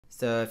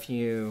So if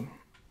you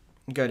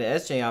go to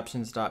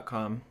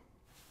sjoptions.com,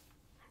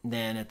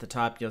 then at the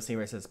top you'll see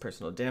where it says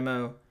personal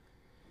demo.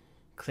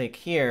 Click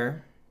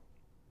here,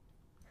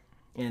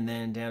 and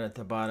then down at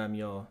the bottom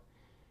you'll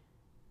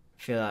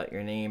fill out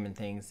your name and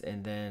things,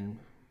 and then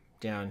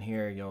down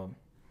here you'll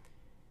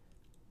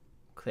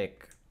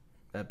click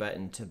a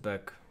button to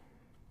book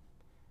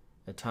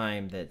a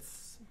time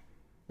that's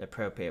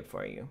appropriate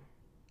for you.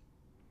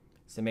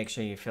 So make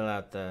sure you fill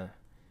out the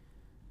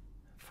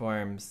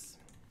forms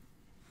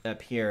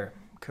up here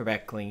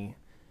correctly.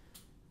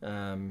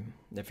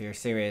 If you're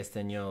serious,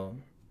 then you'll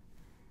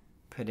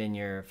put in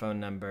your phone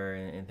number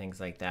and things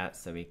like that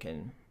so we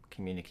can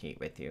communicate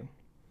with you.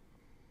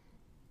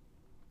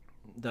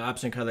 The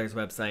Option Colors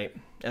website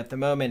at the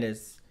moment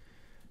is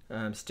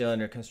still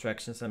under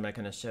construction, so I'm not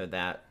going to show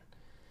that.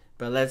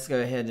 But let's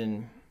go ahead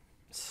and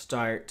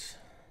start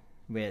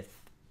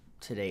with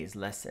today's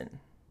lesson.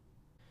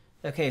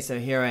 Okay, so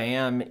here I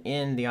am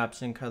in the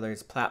Option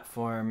Colors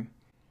platform,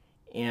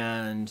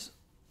 and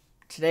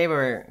today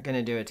we're going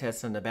to do a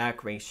test on the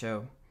back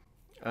ratio.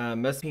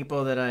 Most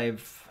people that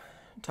I've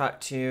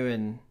talked to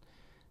and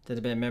that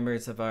have been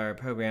members of our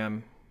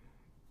program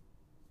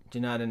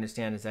do not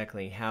understand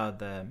exactly how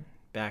the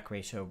back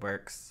ratio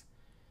works,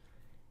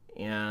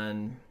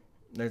 and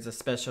there's a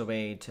special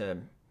way to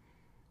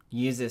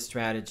use this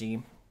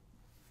strategy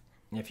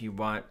if you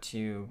want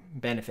to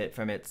benefit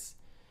from its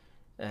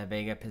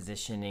Vega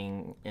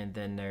positioning, and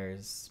then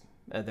there's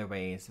other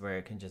ways where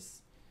it can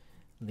just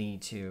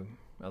lead to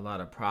a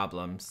lot of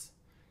problems.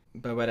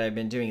 But what I've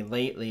been doing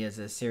lately is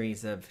a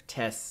series of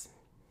tests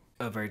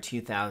over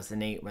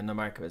 2008 when the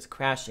market was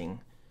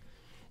crashing.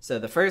 So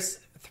the first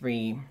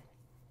three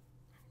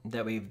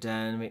that we've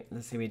done,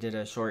 let's see, we did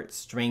a short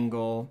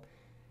strangle,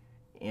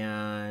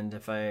 and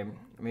if I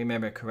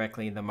remember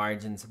correctly, the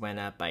margins went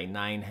up by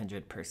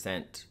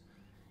 900%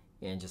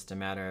 in just a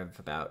matter of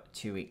about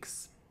 2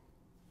 weeks.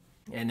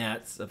 And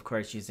that's, of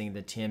course, using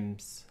the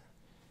TIMS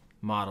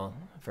model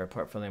for a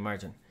portfolio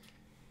margin.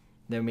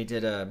 Then we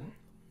did a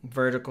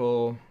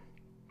vertical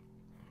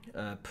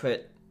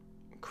put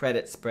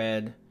credit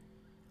spread,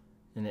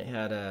 and it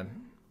had a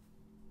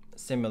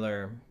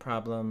similar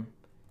problem.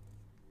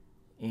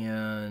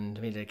 And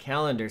we did a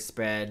calendar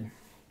spread,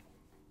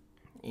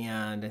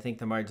 and I think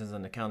the margins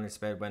on the calendar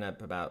spread went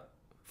up about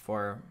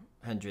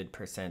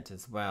 400%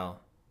 as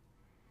well.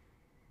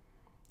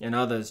 And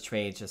all those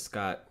trades just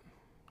got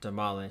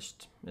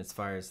demolished as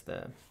far as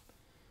the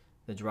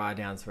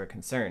drawdowns were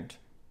concerned.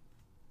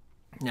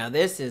 Now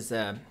this is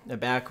a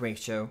back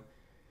ratio.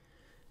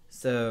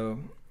 So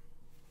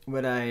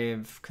what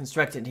I've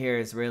constructed here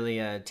is really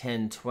a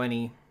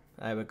 10-20,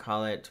 I would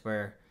call it,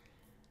 where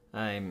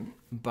I'm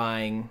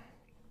buying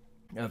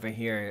over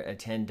here a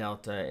 10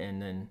 delta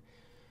and then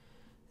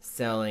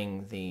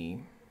selling the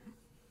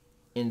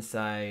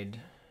inside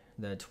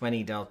the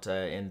 20 delta,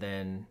 and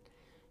then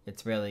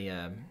it's really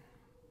a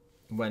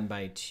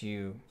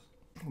 1x2.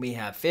 We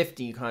have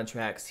 50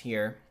 contracts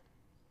here,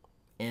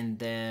 and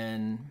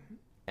then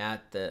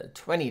at the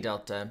 20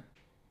 delta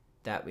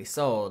that we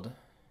sold,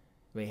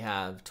 we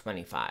have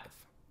 25.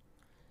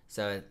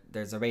 So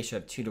there's a ratio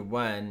of 2 to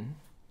 1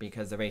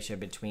 because the ratio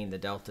between the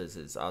deltas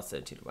is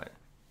also 2 to 1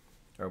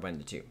 or 1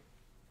 to 2,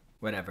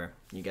 whatever,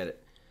 you get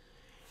it.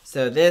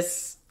 So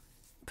this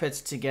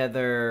puts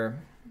together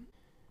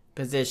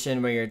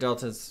position where your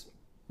delta's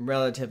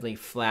relatively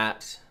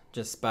flat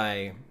just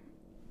by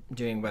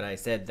doing what I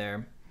said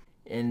there.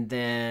 And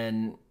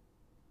then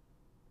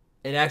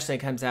it actually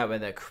comes out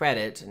with a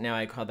credit. Now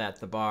I call that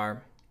the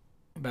bar,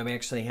 but we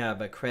actually have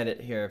a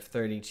credit here of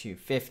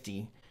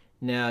 32.50.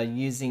 Now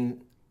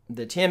using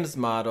the TIMS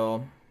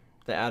model,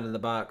 the out of the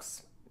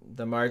box,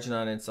 the margin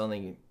on it's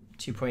only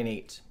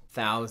 2.8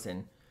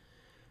 thousand.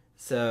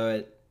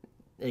 So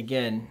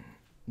again,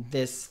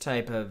 this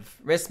type of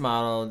risk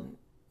model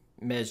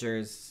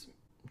measures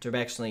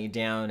directionally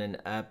down and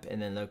up,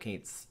 and then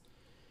locates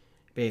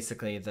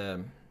basically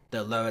the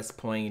lowest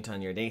point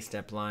on your day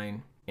step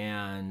line,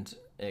 and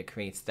it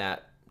creates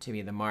that to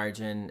be the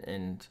margin.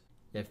 And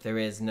if there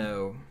is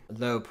no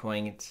low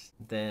point,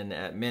 then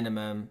at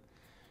minimum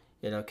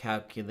it'll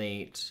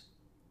calculate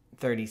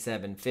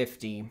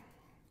 37.50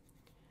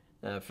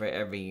 for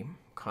every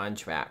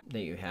contract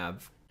that you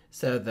have.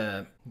 So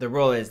the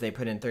rule is they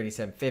put in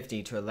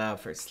 37.50 to allow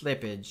for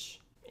slippage,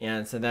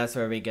 and so that's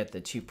where we get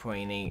the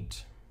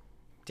 2.8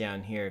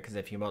 down here, because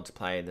if you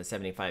multiply the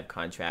 75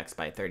 contracts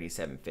by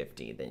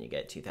 37.50, then you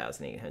get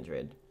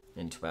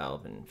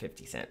 2,812 and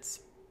 50 cents.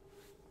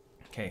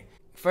 Okay,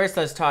 first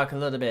let's talk a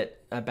little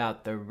bit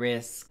about the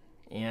risk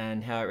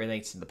and how it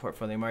relates to the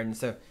portfolio margin.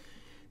 So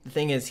the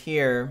thing is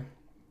here,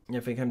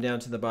 if we come down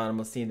to the bottom,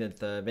 we'll see that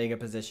the Vega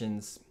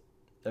position's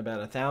about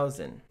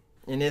 1,000.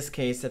 In this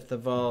case, if the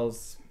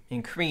vols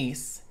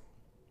increase,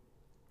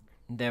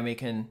 then we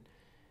can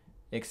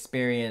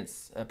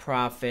experience a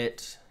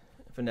profit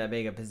from that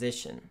Vega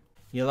position.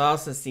 You'll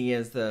also see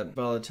as the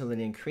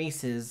volatility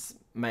increases,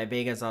 my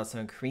Vega is also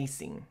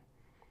increasing.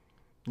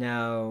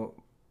 Now,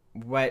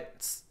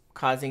 what's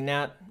causing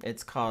that?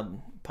 It's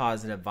called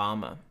positive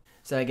Vomma.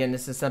 So again,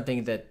 this is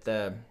something that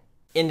the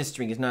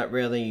industry is not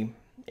really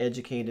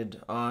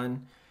educated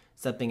on,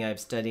 something I've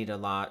studied a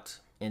lot,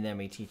 and then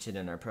we teach it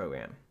in our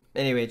program.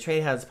 Anyway,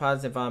 trade has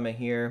positive Vomma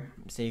here,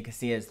 so you can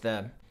see as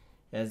the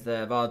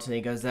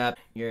volatility goes up,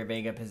 your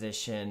Vega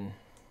position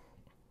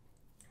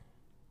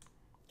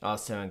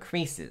also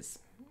increases.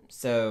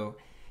 So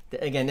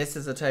again, this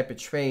is a type of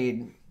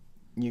trade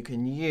you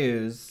can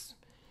use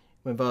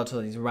when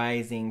volatility is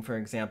rising. For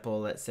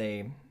example, let's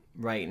say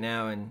right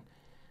now in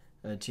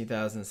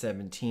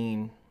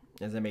 2017,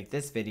 as I make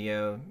this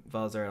video,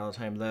 vols are at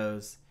all-time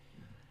lows.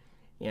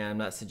 Yeah, I'm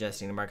not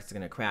suggesting the market's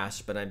going to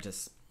crash, but I'm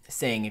just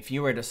saying if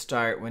you were to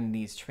start one of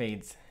these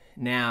trades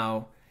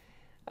now,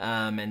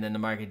 and then the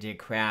market did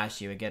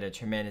crash, you would get a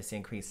tremendous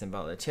increase in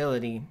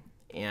volatility.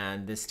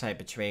 And this type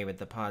of trade with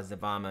the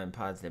positive Vomma and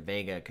positive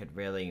Vega could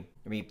really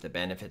reap the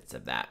benefits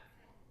of that.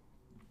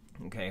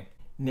 Okay.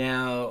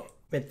 Now,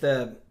 with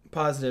the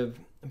positive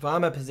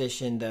Vomma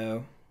position,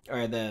 though,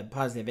 or the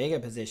positive Vega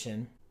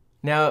position,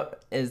 now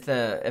if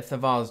the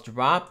vols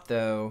drop,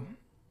 though,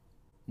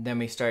 then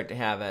we start to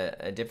have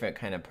a different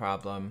kind of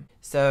problem.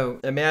 So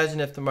imagine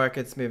if the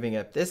market's moving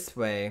up this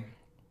way.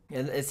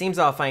 It seems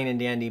all fine and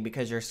dandy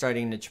because you're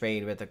starting to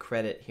trade with a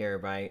credit here,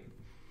 right?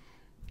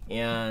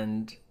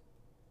 And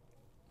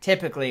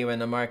typically when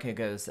the market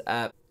goes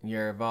up,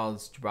 your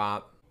vols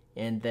drop.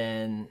 And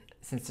then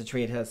since the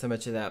trade has so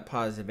much of that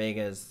positive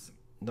Vega as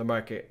the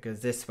market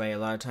goes this way, a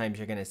lot of times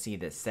you're going to see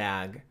this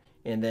sag.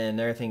 And then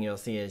another thing you'll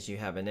see is you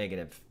have a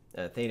negative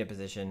theta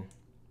position.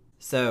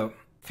 So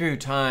through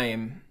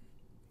time,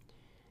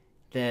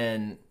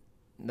 then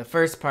the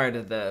first part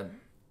of the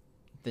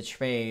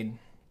trade,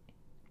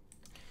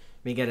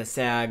 we get a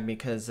sag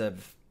because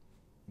of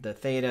the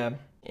theta,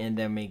 and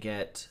then we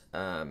get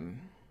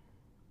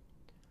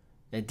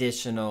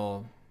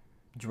additional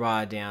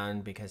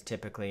drawdown because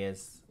typically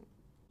as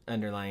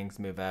underlyings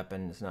move up,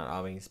 and it's not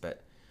always,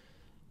 but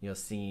you'll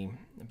see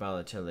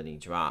volatility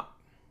drop.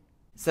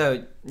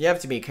 So you have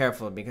to be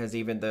careful because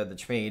even though the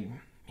trade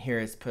here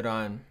is put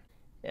on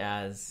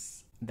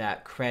as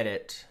that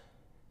credit,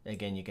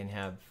 again, you can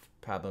have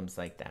problems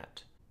like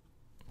that.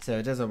 So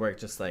it doesn't work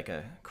just like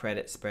a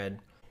credit spread.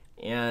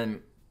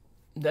 And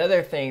the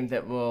other thing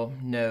that we'll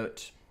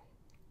note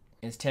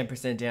is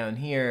 10% down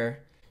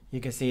here. You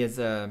can see it's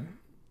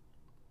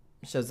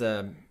shows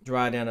a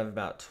drawdown of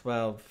about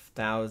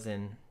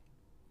 12,000.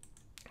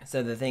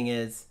 So the thing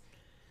is,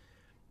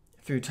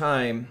 through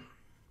time,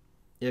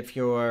 if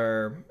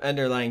your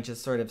underlying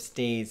just sort of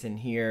stays in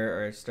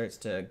here or starts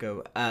to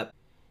go up,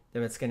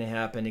 then what's going to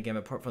happen, again,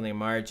 with portfolio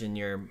margin,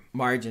 your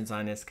margins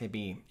on this could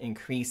be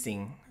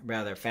increasing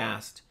rather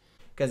fast.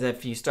 Because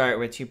if you start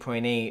with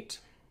 2.8,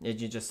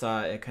 as you just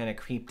saw, it kind of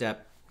creeped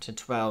up to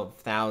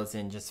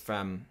 12,000 just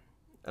from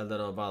a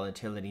little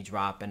volatility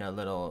drop and a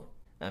little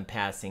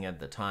passing of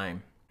the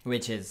time,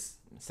 which is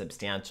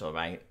substantial,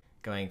 right?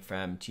 Going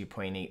from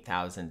 2.8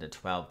 thousand to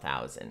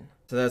 12,000.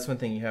 So that's one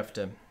thing you have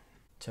to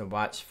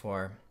watch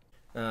for.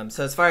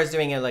 So as far as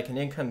doing it like an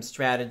income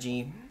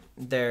strategy,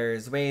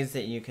 there's ways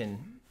that you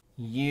can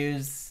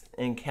use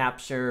and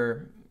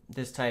capture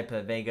this type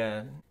of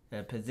Vega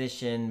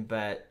position,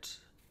 but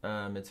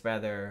it's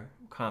rather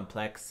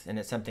complex, and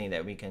it's something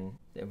that we can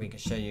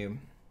show you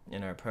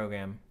in our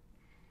program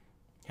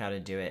how to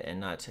do it and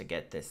not to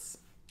get this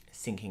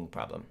sinking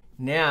problem.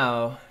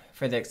 Now,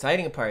 for the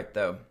exciting part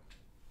though,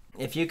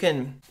 if you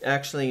can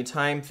actually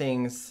time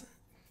things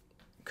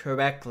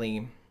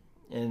correctly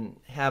and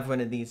have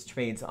one of these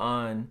trades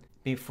on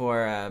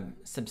before a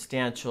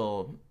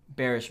substantial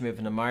bearish move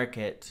in the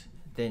market,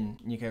 then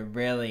you can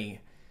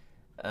really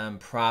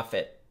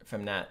profit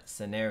from that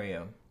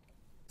scenario.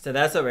 So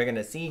that's what we're going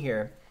to see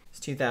here. It's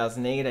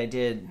 2008. I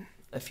did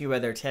a few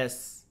other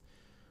tests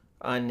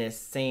on this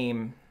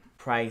same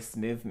price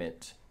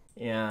movement,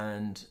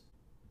 and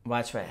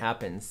watch what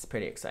happens. It's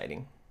pretty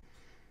exciting.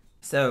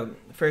 So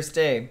first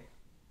day,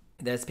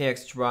 the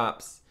SPX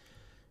drops.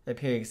 Up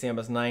here you can see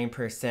almost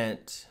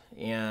 9%,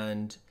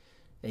 and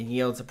it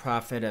yields a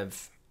profit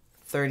of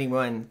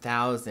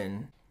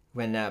 31,000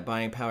 when that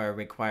buying power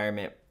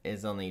requirement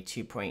is only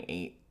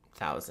 2.8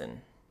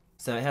 thousand.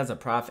 So it has a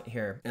profit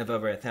here of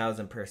over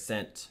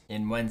 1,000%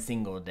 in one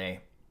single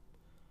day.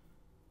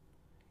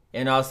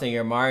 And also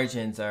your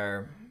margins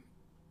are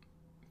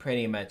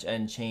pretty much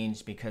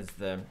unchanged because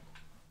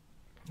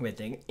with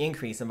the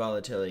increase in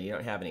volatility, you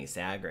don't have any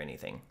sag or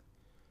anything.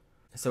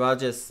 So I'll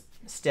just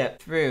step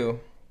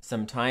through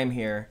some time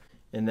here,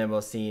 and then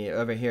we'll see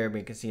over here,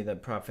 we can see the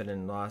profit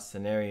and loss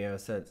scenario.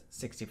 So it's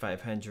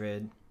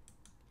 6,500,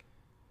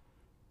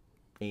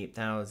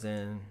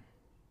 8,000,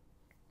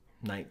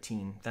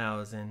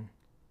 19,000,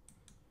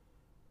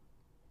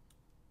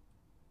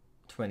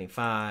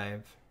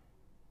 25,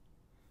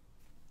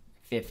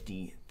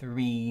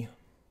 53,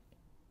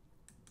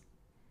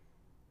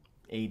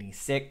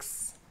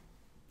 86,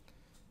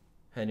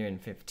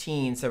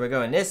 115. So we're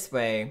going this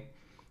way.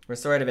 We're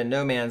sort of in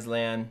no man's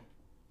land.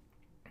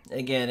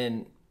 Again,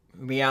 in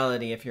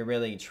reality, if you're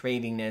really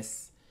trading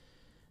this,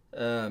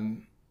 it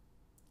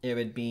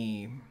would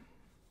be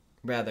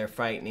rather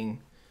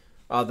frightening.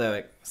 although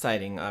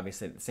exciting,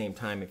 obviously, at the same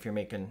time if you're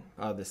making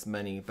all this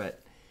money.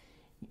 But,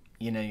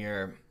 you know,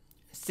 you're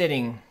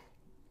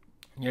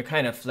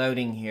kind of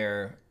floating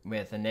here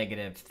with a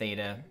negative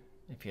theta.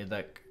 If you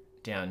look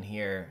down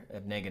here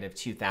of negative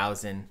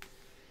 2,000,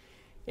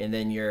 and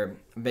then your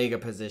Vega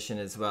position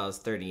as well as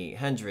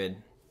 3,800.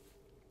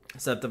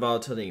 So if the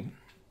volatility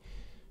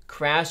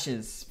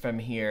crashes from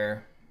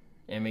here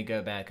and we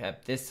go back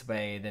up this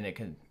way, then it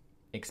could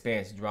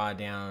experience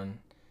drawdown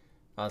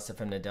also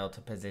from the delta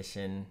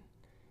position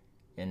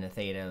and the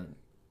theta.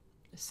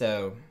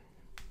 So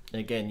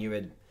again, you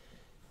would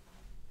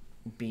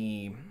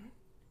be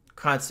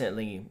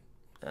constantly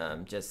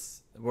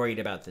just worried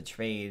about the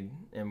trade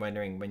and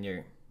wondering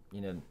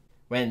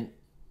when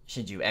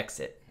should you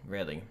exit,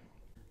 really.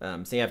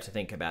 So you have to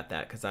think about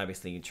that, because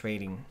obviously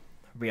trading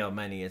real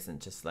money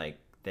isn't just like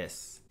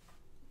this.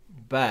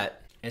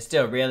 But it's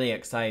still really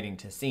exciting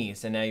to see.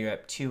 So now you're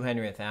up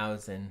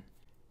 200,000,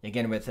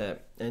 again with an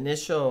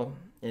initial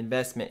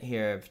investment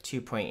here of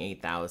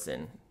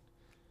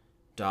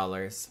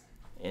 $2,800,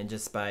 and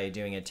just by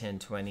doing a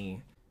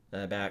 10-20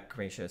 back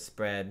ratio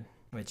spread,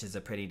 which is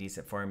a pretty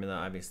decent formula,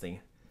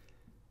 obviously,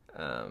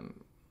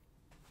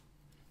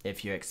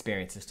 if you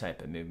experience this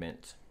type of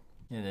movement.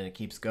 And then it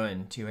keeps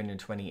going,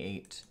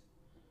 228.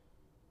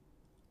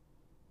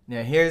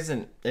 Now here's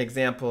an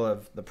example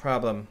of the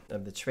problem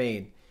of the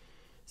trade.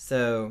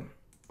 So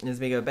as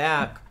we go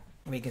back,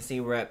 we can see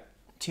we're at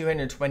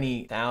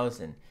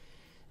 220,000.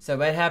 So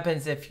what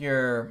happens if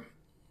you're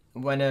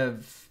one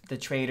of the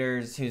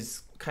traders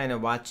who's kind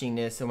of watching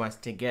this and wants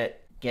to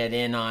get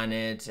in on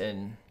it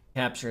and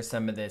capture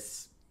some of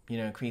this,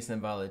 increase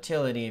in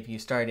volatility? If you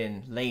start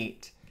in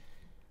late,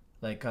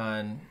 like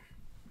on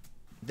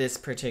this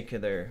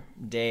particular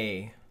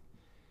day,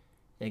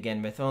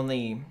 again with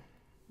only,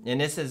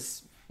 and this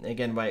is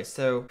again why it's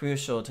so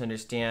crucial to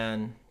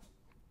understand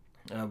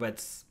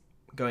what's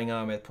going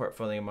on with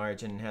portfolio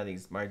margin and how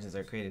these margins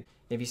are created.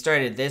 If you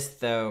started this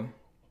though,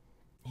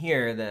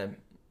 here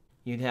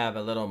you'd have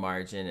a little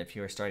margin if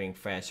you were starting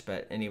fresh,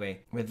 but anyway,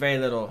 with very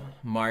little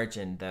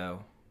margin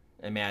though,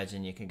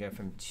 imagine you could go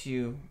from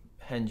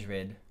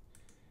 200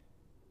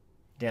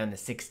 down to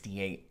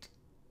 68.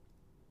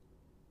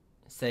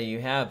 So you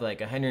have like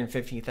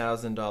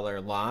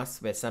 $150,000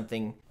 loss with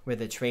something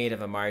with a trade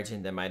of a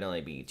margin that might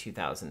only be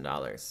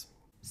 $2,000.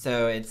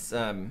 So it's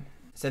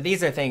so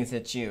these are things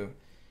that you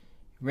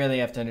really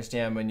have to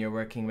understand when you're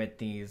working with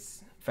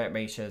these front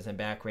ratios and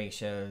back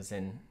ratios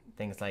and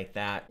things like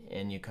that,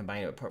 and you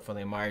combine it with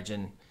portfolio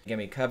margin. Again,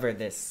 we cover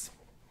this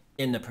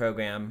in the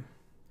program.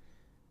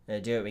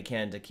 Do what we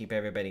can to keep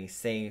everybody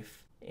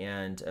safe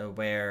and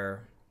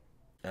aware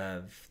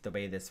of the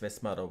way this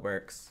risk model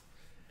works.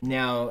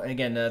 Now,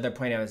 again, the other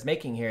point I was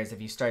making here is if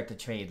you start to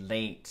trade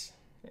late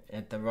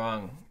at the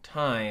wrong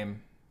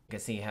time, you can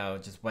see how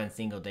just one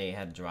single day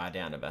had a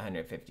drawdown of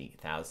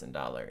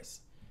 $150,000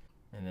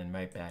 and then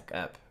right back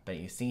up. But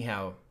you see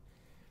how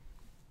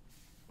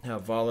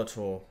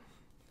volatile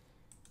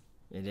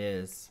it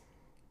is.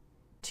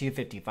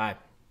 255.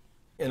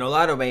 In a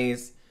lot of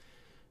ways,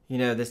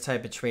 this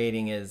type of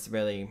trading is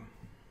really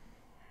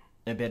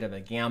a bit of a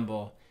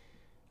gamble,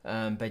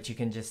 but you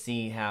can just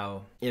see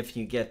how if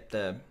you get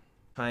the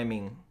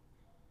timing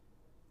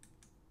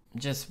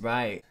just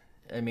right,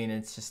 I mean,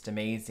 it's just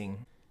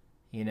amazing,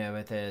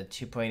 with a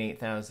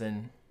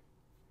 $2,800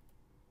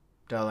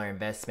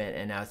 investment,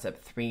 and now it's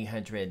up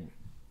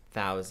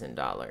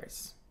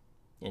 $300,000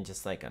 in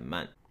just like a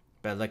month.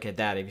 But look at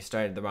that, if you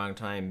started the wrong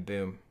time,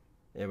 boom,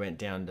 it went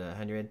down to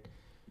 100,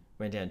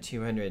 went down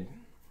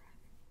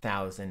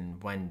 200,000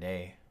 in one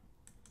day.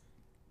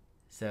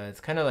 So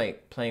it's kind of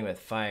like playing with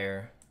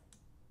fire.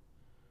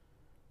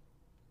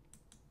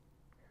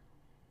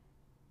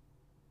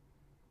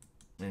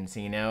 And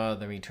see, now all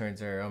the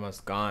returns are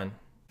almost gone.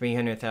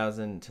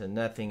 300,000 to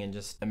nothing in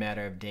just a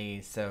matter of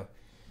days. So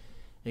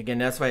again,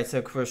 that's why it's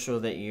so crucial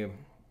that you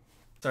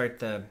start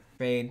the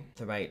trade at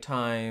the right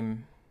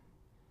time.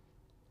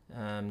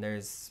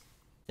 It's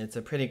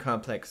a pretty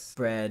complex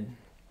spread.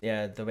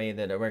 Yeah, the way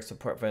that it works with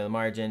portfolio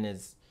margin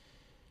is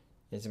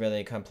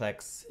really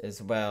complex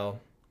as well.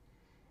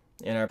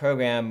 In our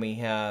program, we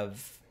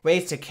have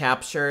ways to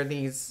capture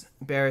these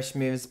bearish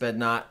moves, but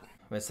not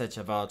with such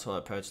a volatile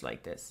approach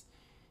like this.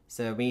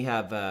 So we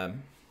have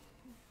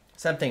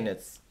something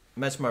that's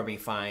much more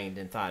refined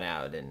and thought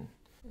out, and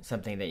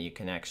something that you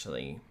can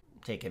actually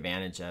take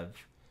advantage of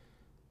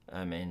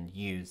and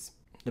use.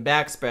 The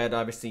back spread,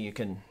 obviously you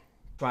can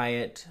try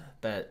it,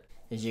 but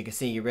as you can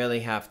see, you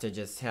really have to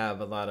just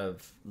have a lot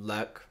of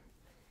luck.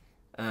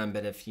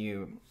 But if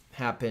you do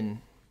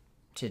happen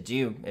to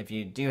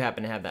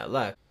have that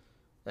luck,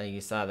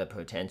 you saw the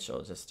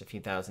potential, just a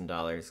few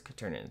 $1,000s could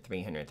turn it into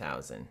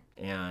 300,000,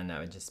 and that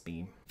would just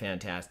be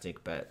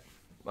fantastic. But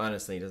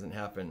honestly, it doesn't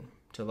happen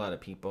to a lot of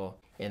people.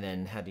 And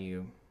then how do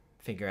you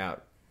figure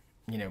out,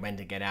 when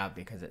to get out,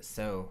 because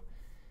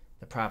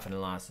the profit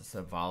and loss is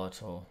so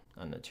volatile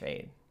on the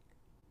trade.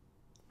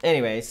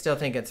 Anyway, I still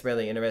think it's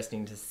really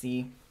interesting to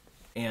see,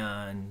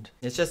 and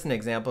it's just an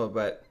example of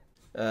what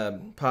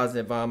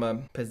positive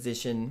Vomma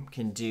position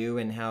can do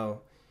and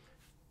how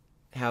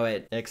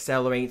it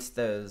accelerates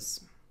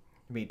those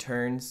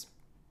returns.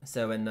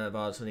 So when the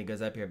volatility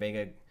goes up, your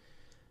Vega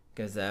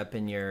goes up,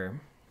 and your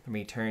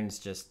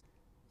returns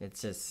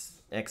it's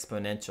just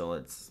exponential.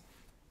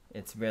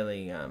 It's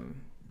really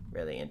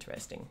really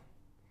interesting.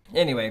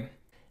 Anyway,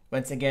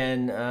 once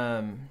again,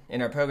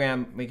 in our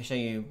program, we can show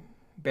you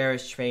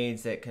bearish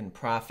trades that can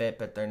profit,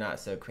 but they're not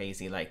so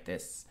crazy like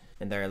this,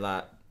 and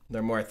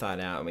they're more thought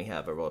out, and we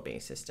have a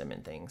role-based system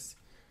and things.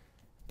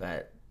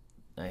 But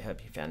I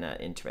hope you found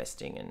that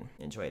interesting and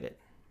enjoyed it.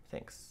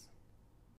 Thanks.